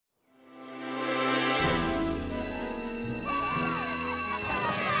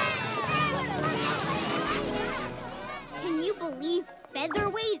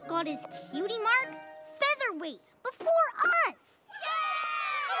got his cutie mark, Featherweight, before us.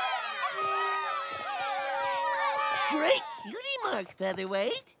 Great cutie mark,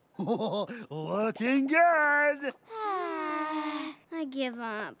 Featherweight. Looking good. I give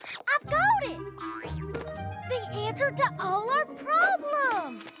up. I've got it! The answer to all our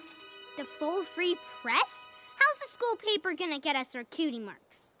problems! The full free press? How's the school paper gonna get us our cutie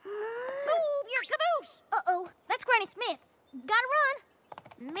marks? Move your caboose! Uh-oh, that's Granny Smith. Gotta run.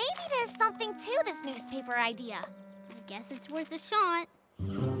 Maybe there's something to this newspaper idea. I guess it's worth a shot.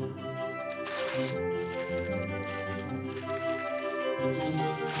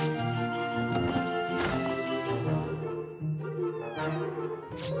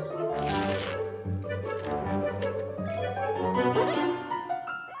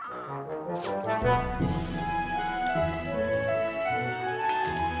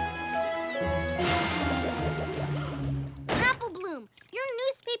 Apple Bloom, your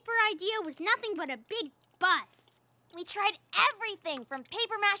newspaper idea was nothing but a big bust. We tried everything from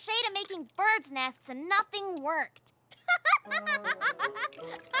paper mache to making birds' nests and nothing worked.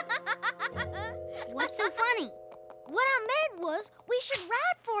 What's so funny? What I meant was we should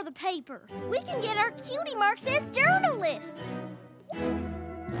write for the paper. We can get our cutie marks as journalists.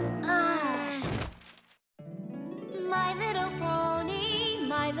 My little pony,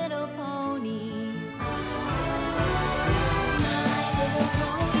 my little pony. My little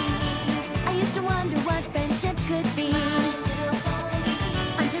pony. I used to wonder what friendship could be. My little pony.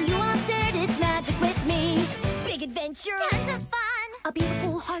 Until you all shared its magic with me. Big adventure. Tons of fun. A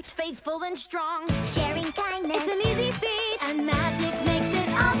beautiful heart, faithful and strong. Sharing kindness. It's an easy feat, and magic makes it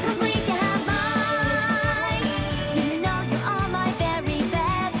all complete. You have mine. Do you know you're all my very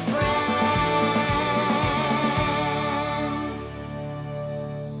best friends?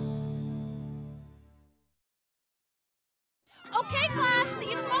 Okay, class, see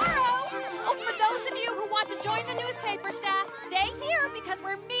you tomorrow. Oh, for those of you who want to join the newspaper staff, stay here because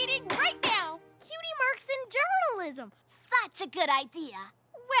we're meeting right now. Cutie marks in journalism. Such a good idea.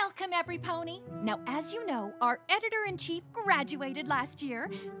 Welcome, everypony. Now, as you know, our editor-in-chief graduated last year.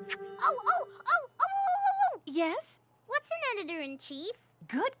 Oh. Yes? What's an editor-in-chief?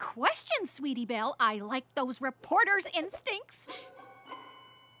 Good question, Sweetie Belle. I like those reporters' instincts.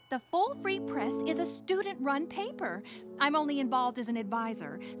 The Full Free Press is a student-run paper. I'm only involved as an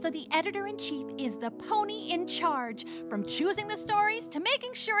advisor, so the editor-in-chief is the pony in charge, from choosing the stories to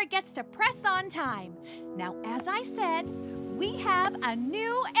making sure it gets to press on time. Now, as I said, we have a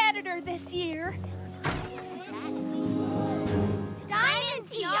new editor this year. Diamond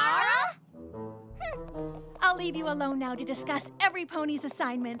Tiara? I'll leave you alone now to discuss everypony's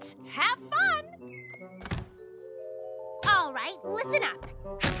assignments. Have fun! All right, listen up.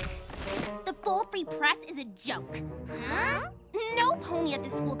 The Full Free Press is a joke. Huh? No pony at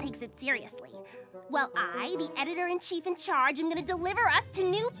this school takes it seriously. Well, I, the editor-in-chief in charge, am gonna deliver us to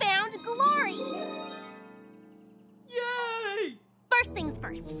newfound glory. Yay! First things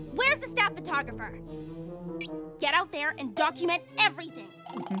first, where's the staff photographer? Get out there and document everything.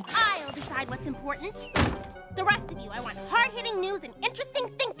 I'll decide what's important. The rest of you, I want hard-hitting news and interesting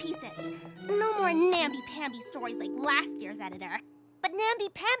think pieces. No more namby-pamby stories like last year's editor. But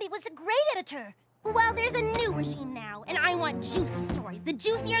namby-pamby was a great editor. Well, there's a new regime now, and I want juicy stories. The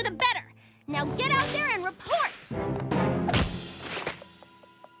juicier, the better. Now get out there and report.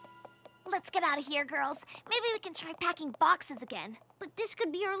 Let's get out of here, girls. Maybe we can try packing boxes again. But this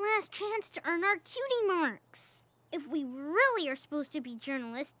could be our last chance to earn our cutie marks. If we really are supposed to be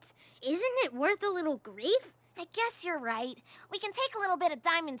journalists, isn't it worth a little grief? I guess you're right. We can take a little bit of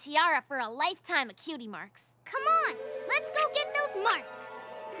Diamond Tiara for a lifetime of cutie marks. Come on, let's go get those marks.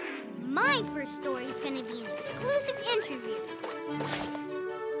 My first story is going to be an exclusive interview.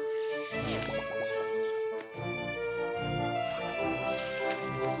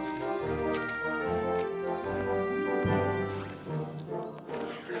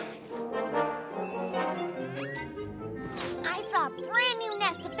 I saw a brand new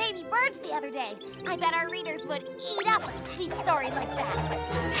nest of baby birds the other day. I bet our readers would eat up a sweet story like that.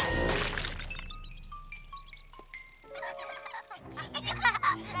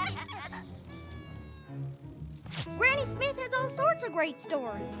 Granny Smith has all sorts of great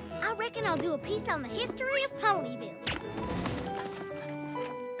stories. I reckon I'll do a piece on the history of Ponyville.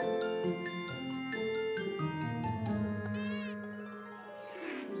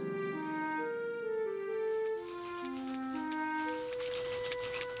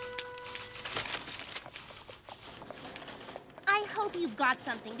 I hope you've got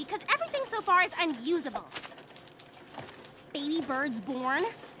something, because everything so far is unusable. Baby birds born?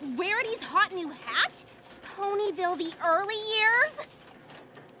 Rarity's hot new hat? Ponyville the early years?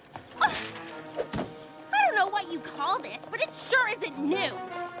 I don't know what you call this, but it sure isn't news.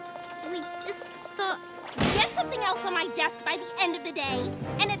 We just thought... Get something else on my desk by the end of the day,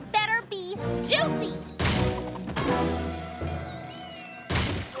 and it better be juicy.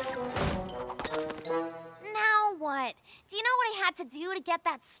 Now what? Do you know what I had to do to get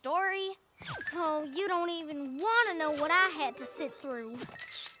that story? Oh, you don't even want to know what I had to sit through.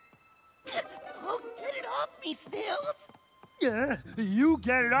 Oh, get it off me, Snails! You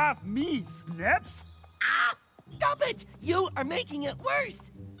get it off me, Snips. Ah! Stop it! You are making it worse!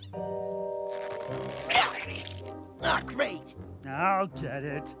 Ah, great! I'll get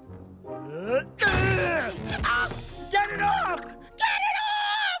it. Ah! Get it off! Get it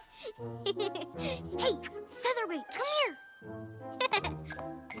off! Hey, Featherweight, come here.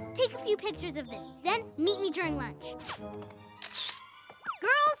 Take a few pictures of this, then meet me during lunch.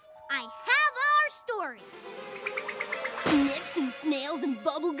 Girls, I have our story. Snips and snails and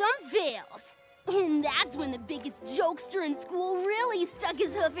bubblegum veils. And that's when the biggest jokester in school really stuck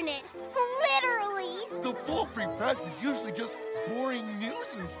his hoof in it. Literally. The full free press is usually just boring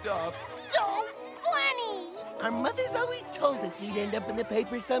news and stuff. So funny. Our mothers always told us we'd end up in the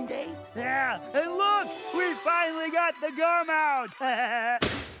paper someday. Yeah, and look, we finally got the gum out.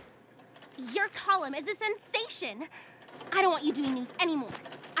 Your column is a sensation. I don't want you doing news anymore.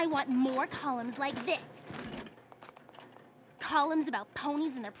 I want more columns like this. Columns about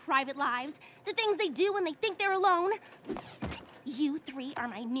ponies and their private lives, the things they do when they think they're alone. You three are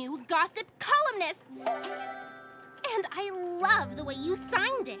my new gossip columnists. And I love the way you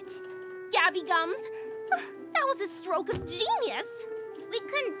signed it. Gabby Gums, that was a stroke of genius. We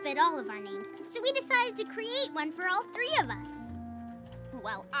couldn't fit all of our names, so we decided to create one for all three of us.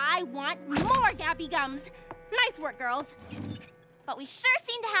 Well, I want more Gabby Gums. Nice work, girls. But we sure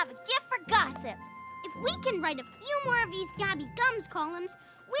seem to have a gift for gossip. If we can write a few more of these Gabby Gums columns,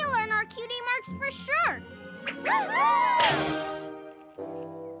 we'll earn our cutie marks for sure.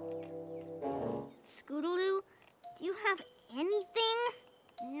 Scootaloo, do you have anything?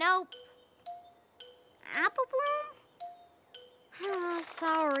 Nope. Apple Bloom?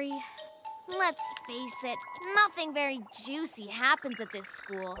 Sorry. Let's face it, nothing very juicy happens at this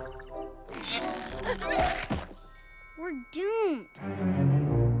school. We're doomed.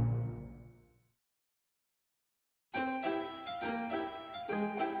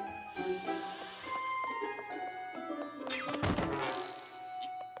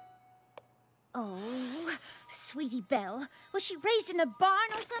 Oh, Sweetie Belle, was she raised in a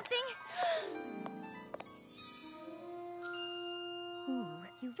barn or something? Ooh,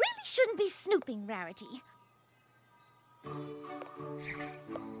 you really shouldn't be snooping, Rarity.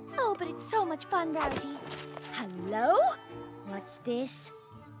 Oh, but it's so much fun, Rarity. Hello? What's this?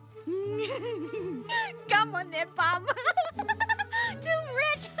 Come on there, Bum. Too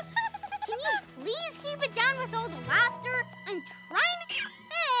rich. Can you please keep it down with all the laughter? I'm trying to...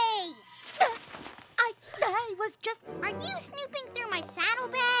 Hey! I was just... Are you snooping through my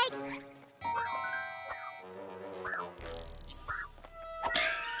saddlebag?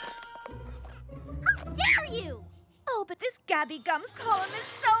 How dare you! Oh, but this Gabby Gums column is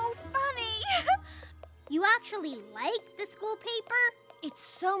so funny. You actually like the school paper? It's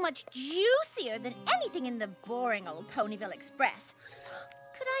so much juicier than anything in the boring old Ponyville Express.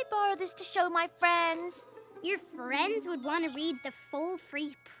 Could I borrow this to show my friends? Your friends would want to read the full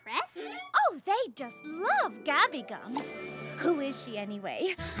free press? Oh, they just love Gabby Gums. Who is she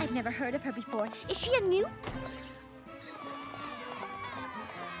anyway? I've never heard of her before. Is she a new...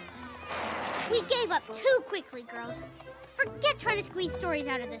 We gave up too quickly, girls. Forget trying to squeeze stories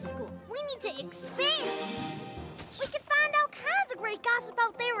out of this school. We need to expand. We could find all kinds of great gossip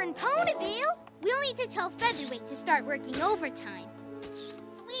out there in Ponyville. We'll need to tell Featherweight to start working overtime.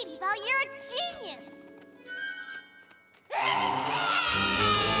 Sweetie Belle, you're a genius.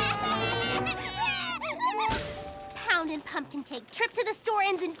 Pound and pumpkin cake trip to the store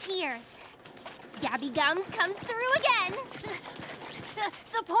ends in tears. Gabby Gums comes through again.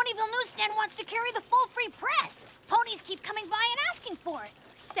 The Ponyville newsstand wants to carry the full free press. Ponies keep coming by and asking for it.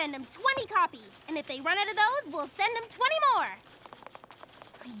 Send them 20 copies, and if they run out of those, we'll send them 20 more.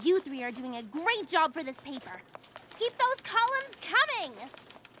 You three are doing a great job for this paper. Keep those columns coming.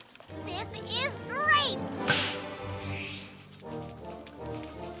 This is great.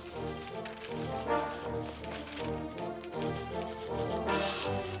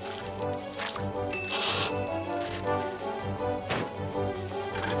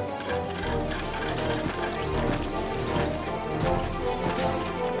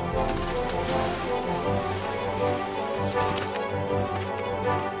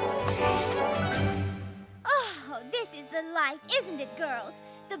 Oh, this is the life, isn't it, girls?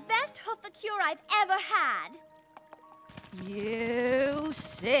 The best You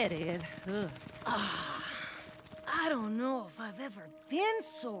said it. I don't know if I've ever been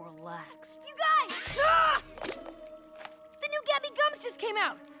so relaxed. You guys! Ah! The new Gabby Gums just came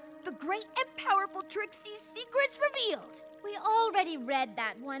out. The Great and Powerful Trixie's Secrets Revealed. We already read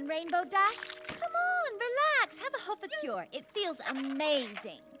that one, Rainbow Dash. Come on, relax. Have a Huffacure. It feels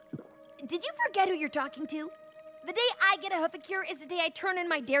amazing. Did you forget who you're talking to? The day I get a Huffacure is the day I turn in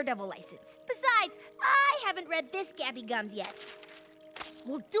my Daredevil license. Besides, I haven't read this Gabby Gums yet.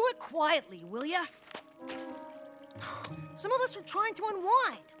 Well, do it quietly, will ya? Some of us are trying to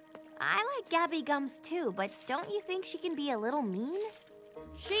unwind. I like Gabby Gums too, but don't you think she can be a little mean?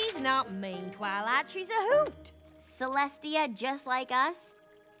 She's not mean, Twilight. She's a hoot. Celestia, just like us?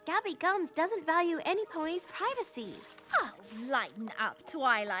 Gabby Gums doesn't value any pony's privacy. Oh, lighten up,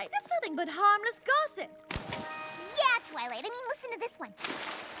 Twilight. That's nothing but harmless gossip. Yeah, Twilight. I mean, listen to this one.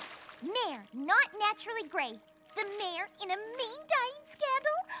 Mare, not naturally gray. The mare in a mean dying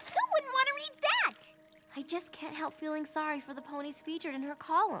scandal? Who wouldn't want to read that? I just can't help feeling sorry for the ponies featured in her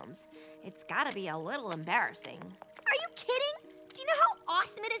columns. It's gotta be a little embarrassing. Are you kidding? Do you know how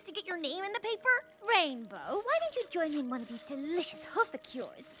awesome it is to get your name in the paper? Rainbow, why don't you join me in one of these delicious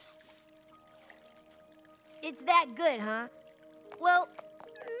Huffacures? It's that good, huh? Well,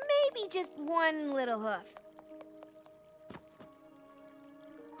 maybe just one little hoof.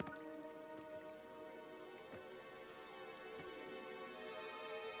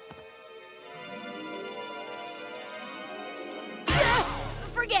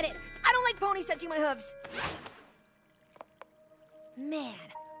 Forget it. I don't like ponies touching my hooves. Man,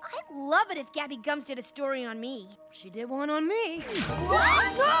 I'd love it if Gabby Gums did a story on me. She did one on me.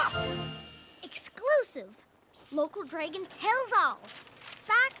 What? Exclusive. Local Dragon tells all.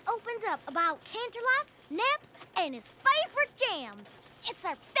 Spike opens up about Canterlot, Naps, and his favorite jams. It's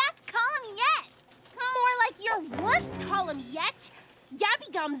our best column yet. More like your worst column yet.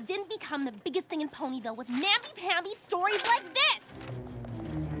 Gabby Gums didn't become the biggest thing in Ponyville with namby-pamby stories like this.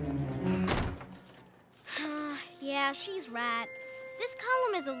 Yeah, she's right. This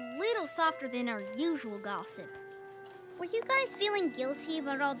column is a little softer than our usual gossip. Were you guys feeling guilty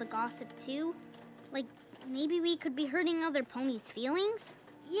about all the gossip too? Like, maybe we could be hurting other ponies' feelings?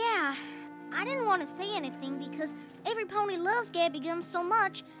 Yeah, I didn't want to say anything because every pony loves Gabby Gums so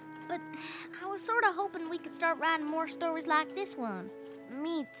much, but I was sort of hoping we could start writing more stories like this one.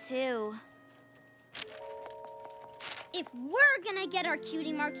 Me too. If we're gonna get our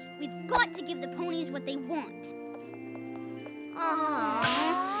cutie marks, we've got to give the ponies what they want.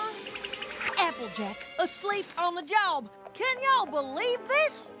 Aww. Applejack, asleep on the job. Can y'all believe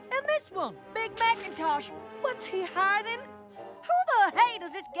this? And this one, Big Macintosh, what's he hiding? Who the hey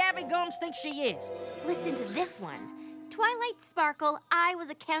does this Gabby Gums think she is? Listen to this one. Twilight Sparkle, I was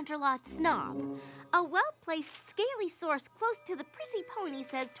a Canterlot snob. A well-placed, scaly source close to the prissy pony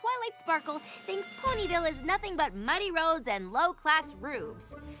says Twilight Sparkle thinks Ponyville is nothing but muddy roads and low-class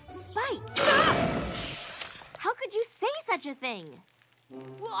roofs. Spike! Ah! How could you say such a thing?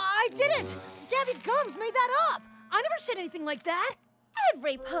 Well, I didn't. Gabby Gums made that up. I never said anything like that.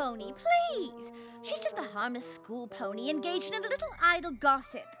 Every pony, please. She's just a harmless school pony engaged in a little idle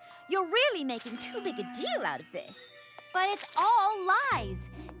gossip. You're really making too big a deal out of this. But it's all lies.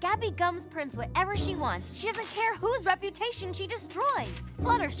 Gabby Gums prints whatever she wants. She doesn't care whose reputation she destroys.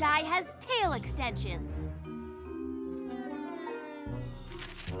 Fluttershy has tail extensions.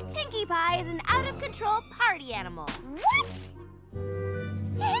 Pinkie Pie is an out-of-control party animal. What?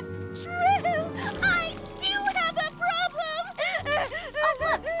 It's true! I do have a problem! Oh,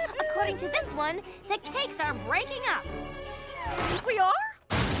 look! According to this one, the cakes are breaking up. We are?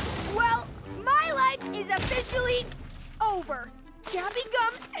 Well, my life is officially over. Gabby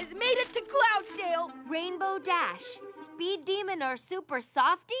Gums has made it to Cloudsdale. Rainbow Dash, Speed Demon or Super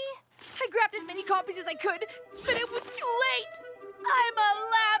Softy? I grabbed as many copies as I could, but it was too late. I'm a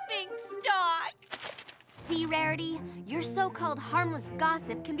laughing stock. See, Rarity, your so-called harmless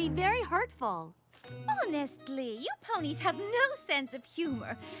gossip can be very hurtful. Honestly, you ponies have no sense of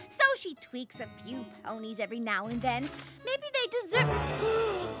humor. So she tweaks a few ponies every now and then. Maybe they deserve...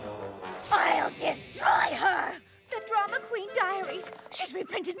 I'll destroy her! The Drama Queen Diaries. She's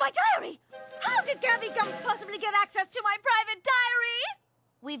reprinted my diary. How did Gabby Gums possibly get access to my private diary?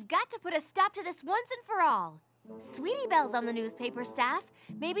 We've got to put a stop to this once and for all. Sweetie Belle's on the newspaper staff.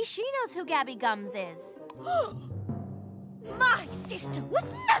 Maybe she knows who Gabby Gums is. My sister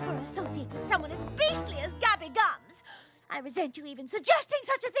would never associate with someone as beastly as Gabby Gums. I resent you even suggesting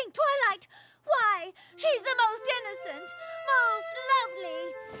such a thing, Twilight. Why? She's the most innocent, most lovely,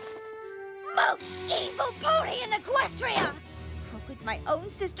 most evil pony in Equestria. How could my own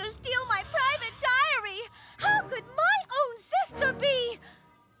sister steal my private diary? How could my own to be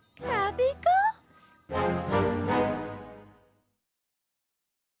Gabby Gums.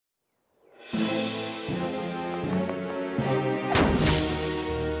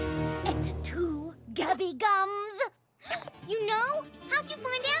 It's two Gabby Gums. You know? How'd you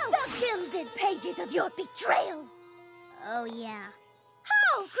find out? The gilded pages of your betrayal. Oh, yeah.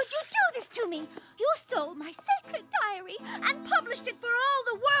 How could you do this to me? You stole my sacred diary and published it for all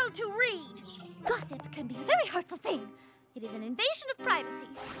the world to read. Gossip can be a very hurtful thing. It is an invasion of privacy.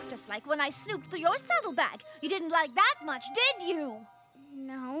 Just like when I snooped through your saddlebag. You didn't like that much, did you?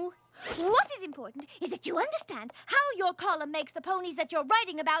 No. What is important is that you understand how your column makes the ponies that you're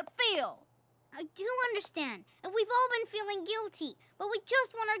writing about feel. I do understand, and we've all been feeling guilty, but we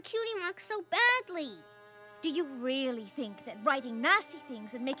just want our cutie marks so badly. Do you really think that writing nasty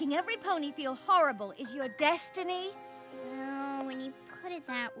things and making every pony feel horrible is your destiny? Well, when you put it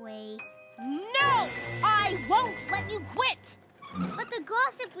that way... No! I won't let you quit! But the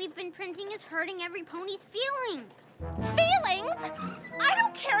gossip we've been printing is hurting every pony's feelings. Feelings? I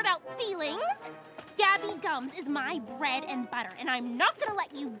don't care about feelings! Gabby Gums is my bread and butter, and I'm not gonna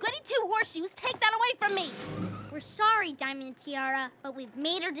let you goody two-horseshoes take that away from me! We're sorry, Diamond Tiara, but we've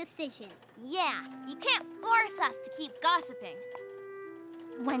made our decision. Yeah, you can't force us to keep gossiping.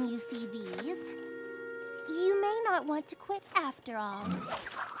 When you see these, you may not want to quit after all.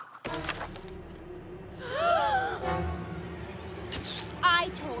 I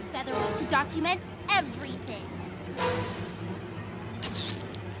told Featherweight to document everything.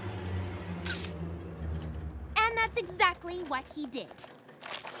 And that's exactly what he did.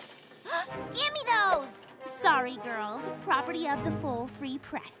 Give me those! Sorry, girls. Property of the full free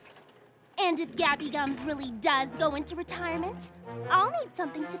press. And if Gabby Gums really does go into retirement, I'll need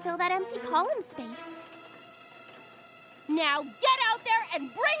something to fill that empty column space. Now get out there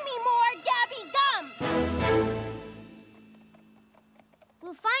and bring me more Gabby Gums!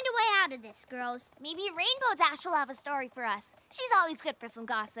 We'll find a way out of this, girls. Maybe Rainbow Dash will have a story for us. She's always good for some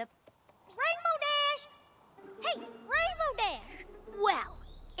gossip. Rainbow Dash! Hey, Rainbow Dash! Well,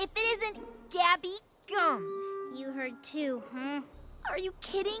 if it isn't Gabby Gums. You heard too, huh? Are you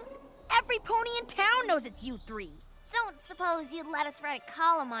kidding? Every pony in town knows it's you three. Don't suppose you'd let us write a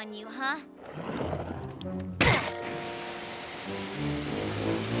column on you, huh?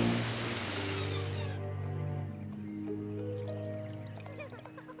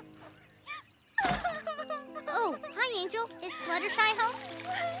 Oh, hi, Angel. Is Fluttershy home?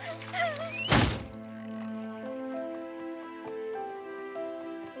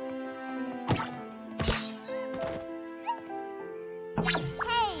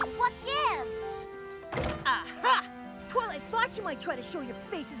 Hey, what gives? Aha! Twilight thought you might try to show your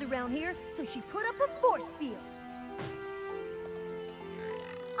faces around here, so she put up a force field.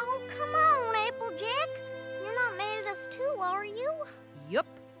 Oh, come on, Applejack. You're not mad at us too, are you? Yup.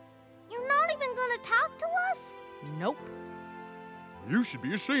 You're not even gonna talk to us? Nope. You should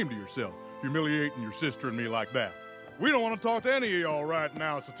be ashamed of yourself, humiliating your sister and me like that. We don't want to talk to any of y'all right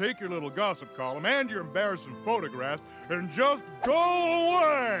now, so take your little gossip column and your embarrassing photographs and just go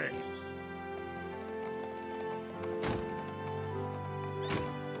away!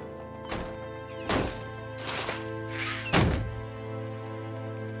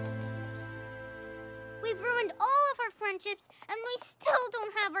 We've ruined all of our friendships, and we still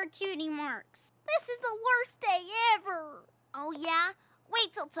don't have our cutie marks. This is the worst day ever. Oh, yeah?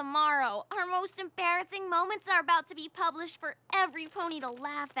 Wait till tomorrow. Our most embarrassing moments are about to be published for every pony to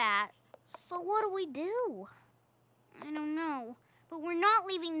laugh at. So what do we do? I don't know, but we're not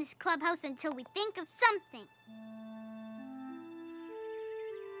leaving this clubhouse until we think of something.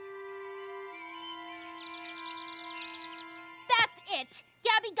 That's it!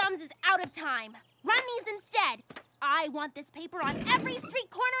 Gabby Gums is out of time. Run these instead. I want this paper on every street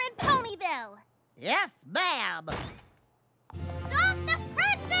corner in Ponyville. Yes, ma'am. Stop the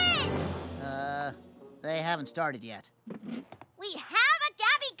presses! They haven't started yet. We have a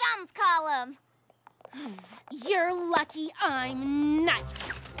Gabby Gums column. You're lucky I'm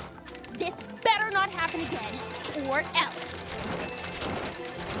nice. This better not happen again, or else.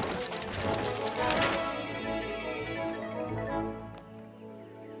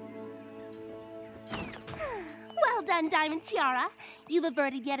 Well done, Diamond Tiara. You've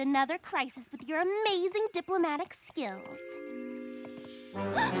averted yet another crisis with your amazing diplomatic skills.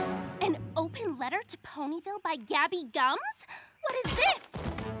 An open letter to Ponyville by Gabby Gums? What is this?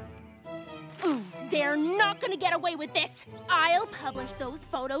 Ooh, they're not gonna get away with this. I'll publish those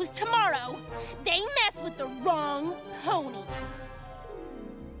photos tomorrow. They mess with the wrong pony.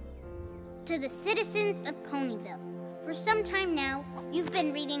 To the citizens of Ponyville. For some time now, you've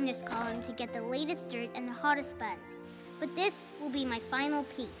been reading this column to get the latest dirt and the hottest buzz. but this will be my final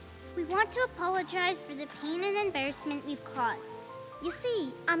piece. We want to apologize for the pain and embarrassment we've caused. You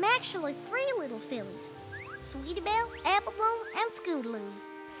see, I'm actually 3 little fillies. Sweetie Belle, Apple Bloom, and Scootaloo.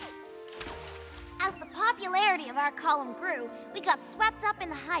 As the popularity of our column grew, we got swept up in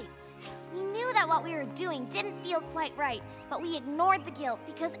the hype. We knew that what we were doing didn't feel quite right, but we ignored the guilt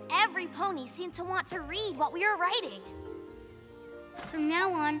because every pony seemed to want to read what we were writing. From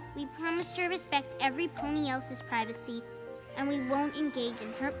now on, we promise to respect every pony else's privacy, and we won't engage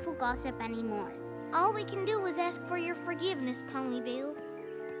in hurtful gossip anymore. All we can do is ask for your forgiveness, Ponyville.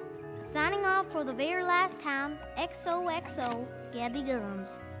 Signing off for the very last time, XOXO, Gabby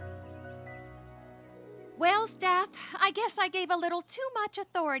Gums. Well, staff, I guess I gave a little too much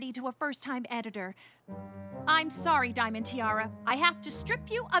authority to a first-time editor. I'm sorry, Diamond Tiara. I have to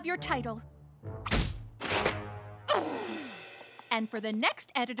strip you of your title. And for the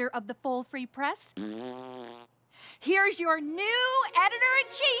next editor of the Full Free Press, here's your new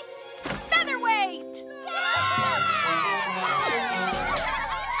editor-in-chief, Featherweight!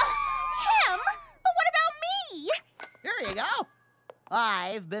 Him? But what about me? Here you go.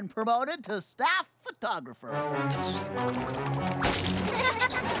 I've been promoted to staff photographer.